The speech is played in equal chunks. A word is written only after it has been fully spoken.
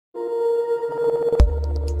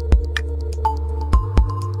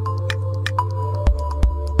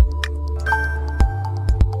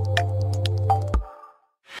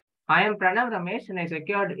I am Pranav Ramesh and I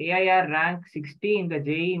secured AIR rank 60 in the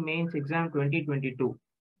JEE Mains exam 2022.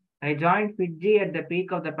 I joined FIITJEE at the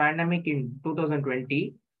peak of the pandemic in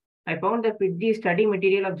 2020. I found the FIITJEE study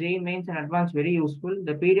material of JEE Mains and Advanced very useful.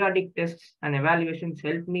 The periodic tests and evaluations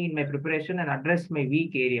helped me in my preparation and address my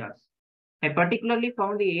weak areas. I particularly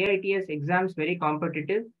found the AITS exams very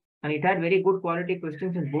competitive and it had very good quality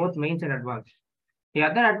questions in both mains and advanced. The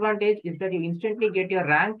other advantage is that you instantly get your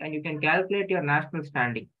rank and you can calculate your national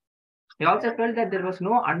standing. I also felt that there was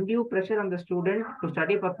no undue pressure on the student to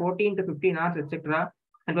study for 14 to 15 hours, etc.,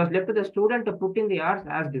 and was left to the student to put in the hours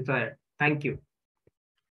as desired. Thank you.